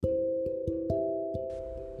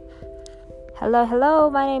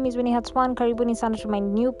Hello. My name is Winniehearts. Karibuni sana to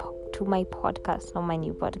my podcast, not my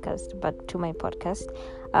new podcast, but to my podcast.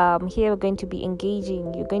 Here we're going to be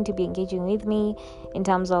engaging. You're going to be engaging with me in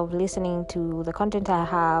terms of listening to the content I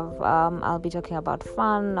have. I'll be talking about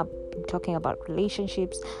fun. I'll be talking about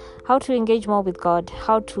relationships, how to engage more with God,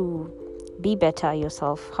 how to be better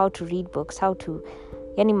yourself, how to read books,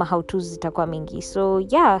 yani mahautu zitakuwa mingi. So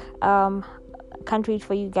can't wait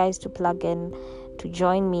for you guys to plug in, to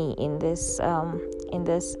join me in this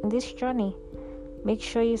journey. Make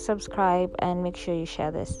sure you subscribe and make sure you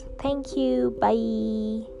share this. Thank you.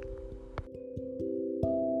 Bye.